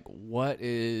time? Like, what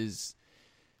is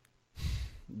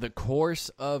the course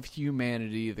of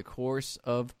humanity, the course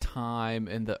of time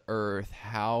and the earth?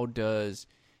 How does,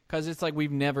 because it's like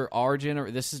we've never,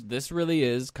 this really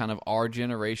is kind of our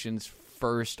generation's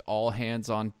first all hands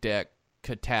on deck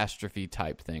catastrophe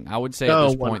type thing. I would say at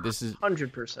this point, this is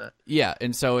 100%. Yeah.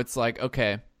 And so it's like,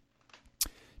 okay,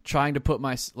 trying to put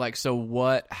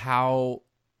how,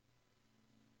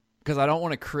 because I don't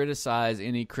want to criticize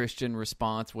any Christian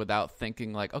response without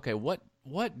thinking like, okay, what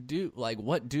do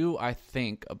I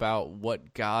think about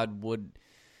what God would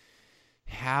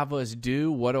have us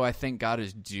do? What do I think God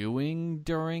is doing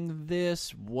during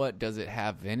this? What does it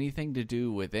have anything to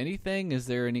do with anything? Is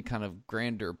there any kind of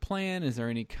grander plan? Is there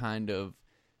any kind of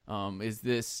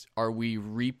are we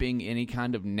reaping any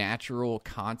kind of natural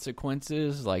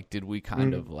consequences? Like, did we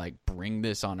kind of like bring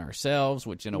this on ourselves?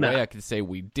 Which in a way I could say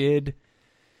we did.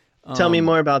 Tell me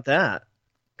more about that,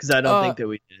 because I don't think that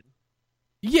we did.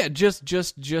 Yeah,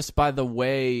 just by the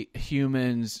way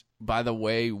humans, by the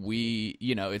way we,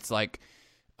 it's like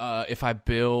if I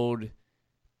build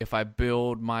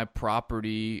my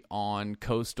property on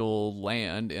coastal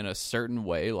land in a certain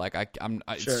way, like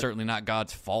it's certainly not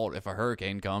God's fault if a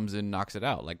hurricane comes and knocks it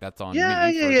out. Like, that's on me.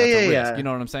 That's a risk. You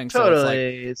know what I'm saying?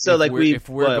 Totally. So like we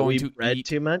bred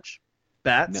too much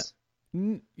bats.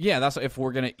 Yeah, that's if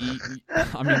we're gonna eat.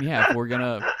 I mean, yeah, if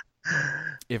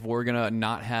we're gonna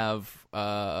not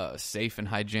have safe and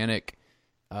hygienic.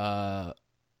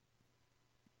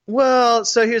 Well,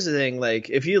 so here's the thing. Like,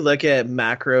 if you look at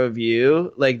macro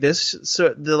view, like this,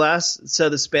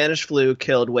 the Spanish flu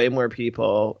killed way more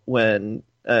people when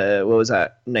what was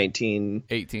that?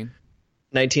 1918.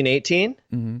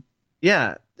 Mm-hmm.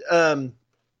 Yeah.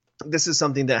 This is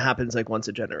something that happens like once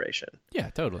a generation. Yeah,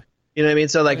 totally. You know what I mean?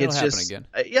 So like, it'll it's just again.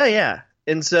 Yeah.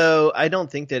 And so I don't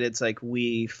think that it's like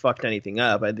we fucked anything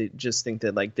up. I just think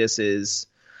that like this is.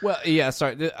 Well, yeah.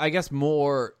 Sorry, I guess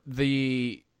more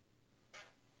the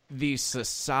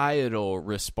societal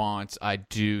response. I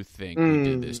do think we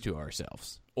did this to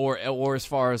ourselves, or as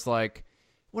far as like,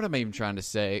 what am I even trying to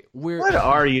say? What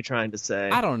are you trying to say?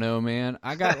 I don't know, man.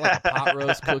 I got like a pot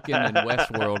roast cooking, and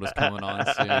Westworld is coming on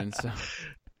soon.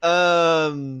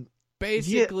 So,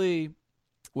 basically. Yeah.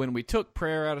 When we took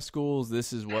prayer out of schools,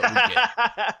 this is what we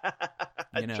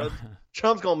get.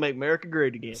 Trump's gonna make America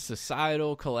great again.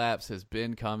 Societal collapse has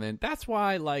been coming. That's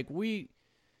why, like,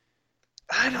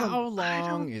 how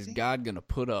long is God gonna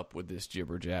put up with this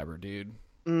jibber jabber, dude?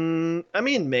 I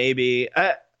mean, maybe.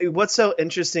 What's so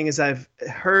interesting is I've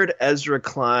heard Ezra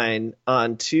Klein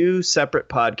on 2 separate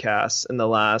podcasts in the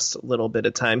last little bit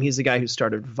of time. He's the guy who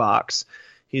started Vox.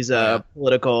 He's a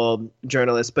political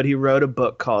journalist, but he wrote a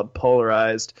book called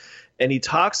Polarized, and he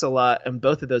talks a lot in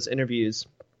both of those interviews,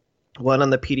 one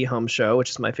on the Petey Holmes Show, which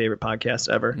is my favorite podcast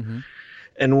ever,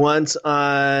 and once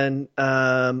on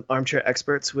Armchair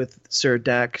Experts with Sir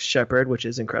Dak Shepard, which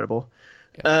is incredible.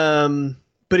 Yeah.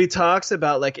 But he talks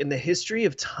about, like, in the history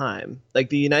of time, like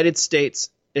the United States,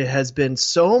 it has been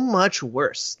so much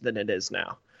worse than it is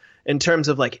now in terms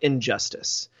of like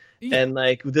injustice. Yeah. And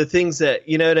like the things that,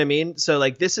 you know what I mean? So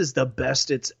like, this is the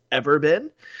best it's ever been,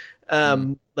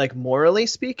 like morally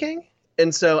speaking.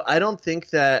 And so I don't think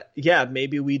that,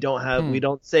 maybe we don't we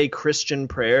don't say Christian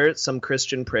prayers, some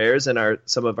Christian prayers in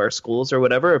some of our schools or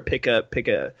whatever, or pick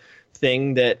a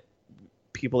thing that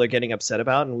people are getting upset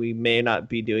about. And we may not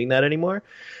be doing that anymore.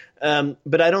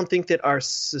 But I don't think that our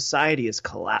society is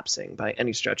collapsing by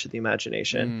any stretch of the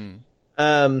imagination.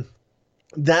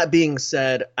 That being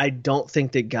said, I don't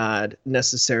think that God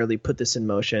necessarily put this in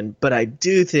motion, but I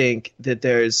do think that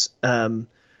there's some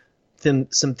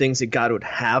things that God would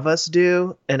have us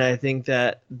do. And I think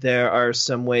that there are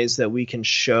some ways that we can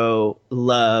show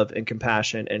love and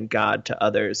compassion and God to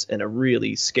others in a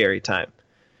really scary time.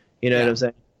 You know what I'm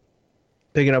saying?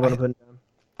 Picking up what I'm putting down.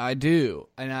 I do.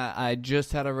 And I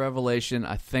just had a revelation.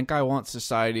 I think I want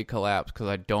society to collapse because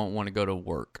I don't want to go to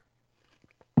work.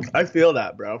 I feel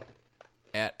that, bro.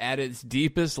 At its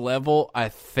deepest level, I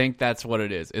think that's what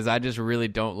it is. I just really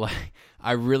don't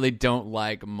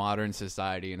like modern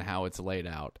society and how it's laid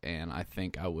out, and I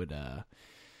think I would.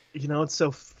 You know, what's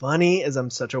so funny is I'm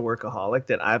such a workaholic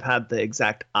that I've had the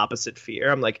exact opposite fear.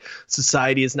 I'm like,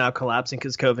 society is now collapsing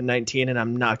because COVID-19, and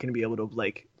I'm not going to be able to,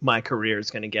 like, my career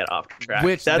is going to get off track.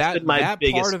 That's been my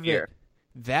biggest fear.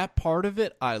 That part of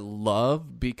it I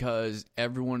love because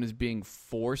everyone is being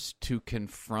forced to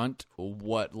confront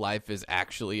what life is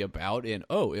actually about. And,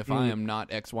 if I am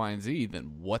not X, Y, and Z,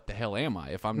 then what the hell am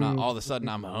I? If I'm not, all of a sudden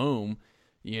I'm home,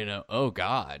 oh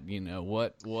God,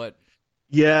 what?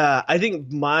 Yeah, I think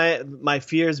my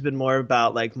fear has been more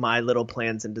about like my little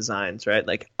plans and designs, right?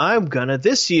 Like I'm gonna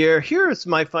this year, here's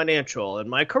my financial and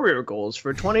my career goals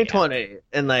for 2020,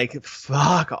 and like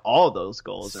fuck, all those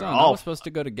goals Son, are I all. was supposed to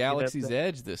go to Galaxy's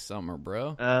Edge this summer,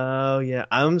 bro. Oh yeah,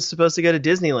 I'm supposed to go to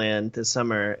Disneyland this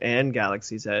summer and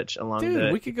Galaxy's Edge along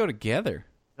Dude, we could go together.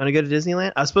 Want to go to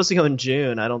Disneyland? I was supposed to go in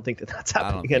June. I don't think that's I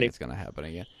happening don't think anymore. it's gonna happen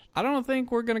again. I don't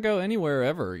think we're gonna go anywhere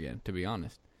ever again, to be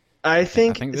honest. I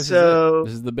think this so. is it.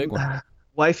 This is the big one.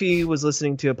 Wifey was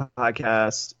listening to a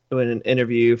podcast in an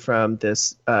interview from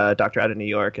this doctor out of New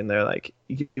York, and they're like,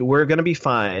 "We're gonna be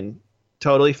fine,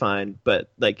 totally fine,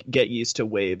 but like get used to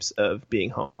waves of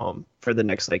being home for the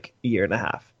next like year and a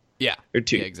half." Yeah, or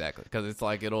 2. Yeah, exactly. Because it's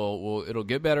like it'll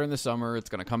get better in the summer. It's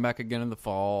gonna come back again in the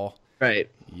fall. Right.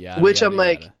 Yeah. Which I'm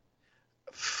like,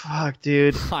 fuck,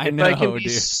 dude. I if know, I can be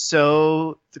dude.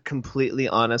 so completely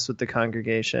honest with the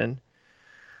congregation,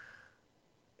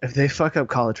 if they fuck up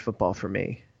college football for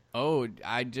me, Oh,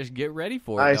 I just get ready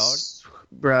for it, dog.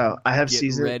 Bro, I have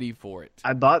Get ready for it.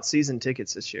 I bought season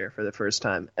tickets this year for the first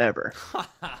time ever.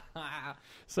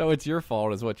 So it's your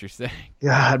fault, is what you're saying.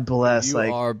 God bless. You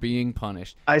like are being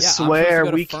punished. I I'm swear supposed to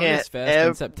go to we Furnace can't Fest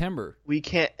in September. we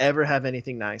can't ever have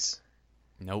anything nice.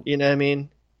 Nope. You know what I mean?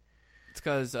 It's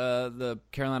because the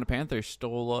Carolina Panthers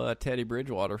stole Teddy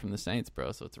Bridgewater from the Saints,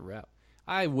 bro. So it's a wrap.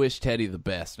 I wish Teddy the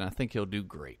best, and I think he'll do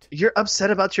great. You're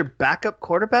upset about your backup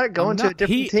quarterback going to a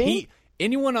different team?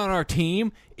 Anyone on our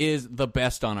team is the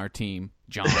best on our team,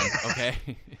 John. Okay.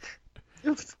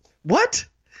 What?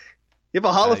 You have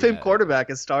a Hall of Fame yeah. quarterback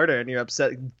as starter, and you're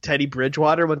upset Teddy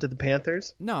Bridgewater went to the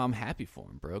Panthers? No, I'm happy for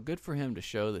him, bro. Good for him to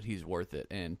show that he's worth it.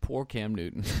 And poor Cam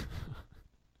Newton.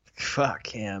 Fuck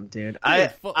Cam, dude.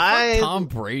 Fuck Tom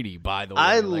Brady, by the way.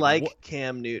 I like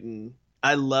Cam Newton.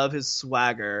 I love his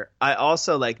swagger. I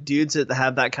also like dudes that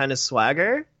have that kind of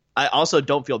swagger. I also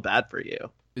don't feel bad for you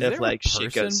Is if there like a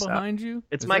shit person goes behind south. you?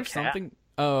 It's Is my there cat. something?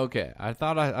 Oh, okay. I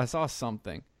thought I saw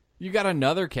something. You got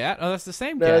another cat? Oh, that's the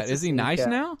same No, cat. it's the Is he same nice cat.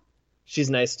 now? She's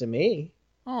nice to me.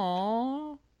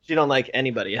 Aw, She don't like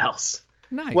anybody else.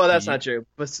 nice. Well, that's not true.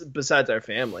 Besides our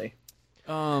family.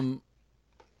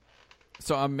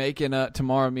 So I'm making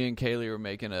tomorrow. Me and Kaylee are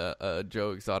making a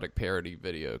Joe Exotic parody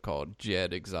video called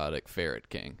Jed Exotic Ferret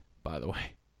King. By the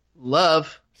way,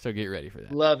 Love. so get ready for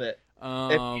that. Love it.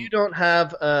 Um, If you don't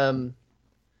have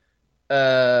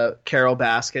Carol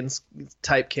Baskins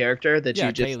type character that yeah,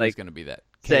 you just Kaylee's like going to be that.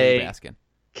 say- Kaylee Baskin.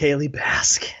 Kaylee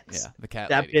Baskins. Yeah, the cat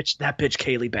That lady. bitch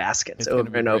Kaylee Baskins It's gonna over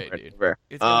be and great, over dude. and over.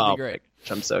 It's gonna Oh, be great. my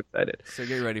gosh, I'm so excited. So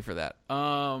get ready for that.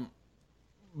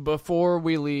 Before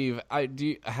we leave,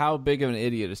 how big of an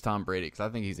idiot is Tom Brady? Because I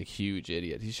think he's a huge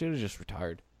idiot. He should have just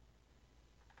retired.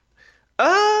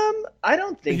 I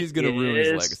don't think He's going to ruin his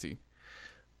legacy.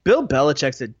 Bill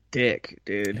Belichick's a dick,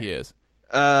 dude. He is.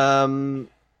 I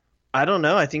don't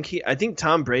know. I think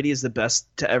Tom Brady is the best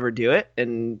to ever do it,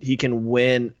 and he can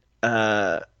win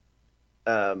a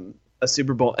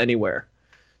Super Bowl anywhere.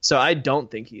 So I don't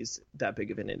think he's that big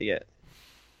of an idiot.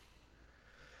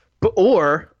 But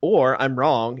or I'm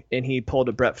wrong, and he pulled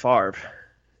a Brett Favre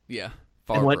Yeah.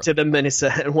 and went to the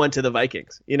Minnesota and went to the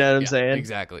Vikings. You know what I'm saying?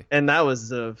 Exactly. And that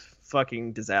was a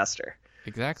fucking disaster.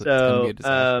 Exactly. It's gonna So be a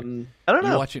disaster. I don't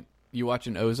know. You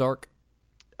watching Ozark?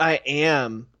 I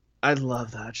am. I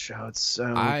love that show. It's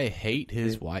so. I hate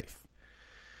his wife.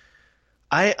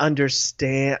 I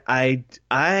understand.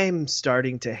 I'm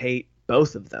starting to hate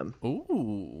both of them.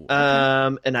 Ooh.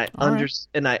 And I All right.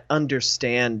 and I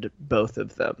understand both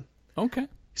of them. Okay.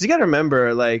 Because you got to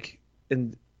remember, like,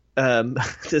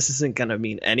 this isn't gonna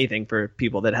mean anything for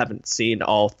people that haven't seen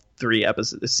all 3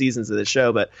 seasons of the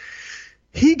show, but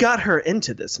he got her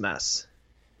into this mess.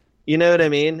 You know what I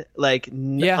mean? Like,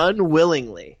 Yeah.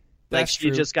 unwillingly. Like, That's she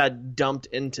true. just got dumped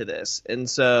into this, and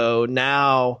so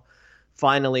now,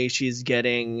 finally, she's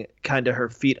getting kind of her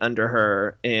feet under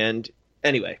her. And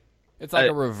anyway, It's like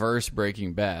a reverse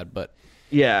Breaking Bad, but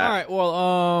yeah. all right.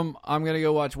 Well, I'm gonna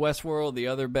go watch Westworld, the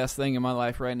other best thing in my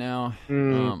life right now.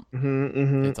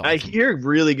 It's I awesome. hear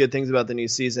really good things about the new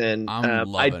season. I'm I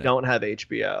loving it. don't have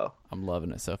HBO. I'm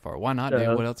loving it so far. Why not, So-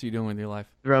 dude? What else are you doing with your life?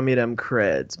 Throw me them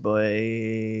creds,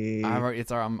 boy.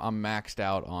 I'm maxed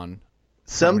out on.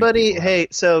 Somebody, people hey,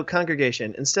 so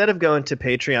congregation, instead of going to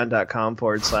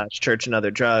patreon.com/church and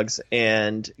other drugs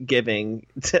and giving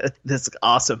this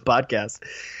awesome podcast,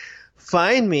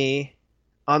 find me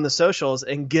on the socials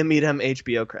and give me them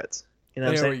HBO creds. You know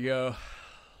what I'm There saying? we go.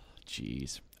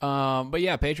 Jeez. But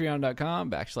yeah,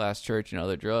 patreon.com/church and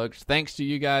other drugs. Thanks to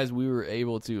you guys, we were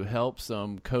able to help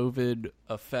some COVID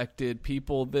affected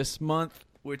people this month,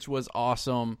 which was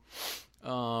awesome.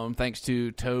 Thanks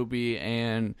to Toby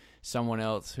and someone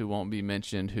else who won't be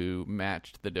mentioned who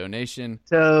matched the donation.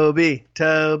 Toby.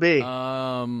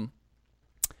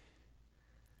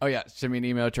 Oh, yeah. Send me an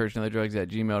email,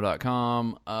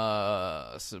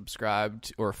 churchandotherDrugs@gmail.com. Subscribe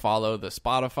or follow the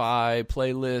Spotify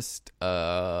playlist,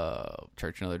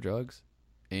 Church and Other Drugs,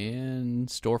 and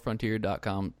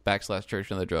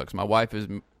storefrontier.com/Church and Other Drugs. My wife is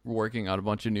working on a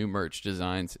bunch of new merch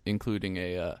designs, including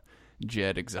a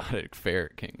Jed Exotic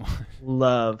Ferret King one.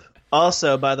 Love.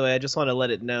 Also, by the way, I just want to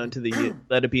let it be known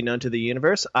to the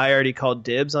universe. I already called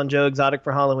dibs on Joe Exotic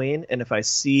for Halloween, and if I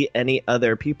see any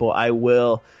other people, I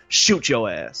will shoot your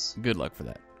ass. Good luck for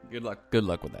that. Good luck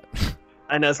with that.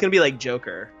 I know it's gonna be like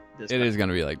Joker. It is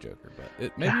gonna be like Joker, but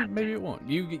maybe it won't.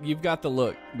 You've got the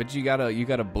look, but you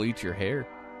gotta bleach your hair.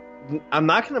 I'm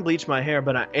not gonna bleach my hair,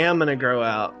 but I am gonna grow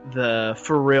out the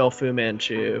for real Fu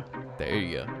Manchu. There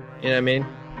you go. You know what I mean?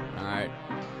 All right.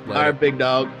 All right, big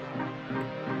dog.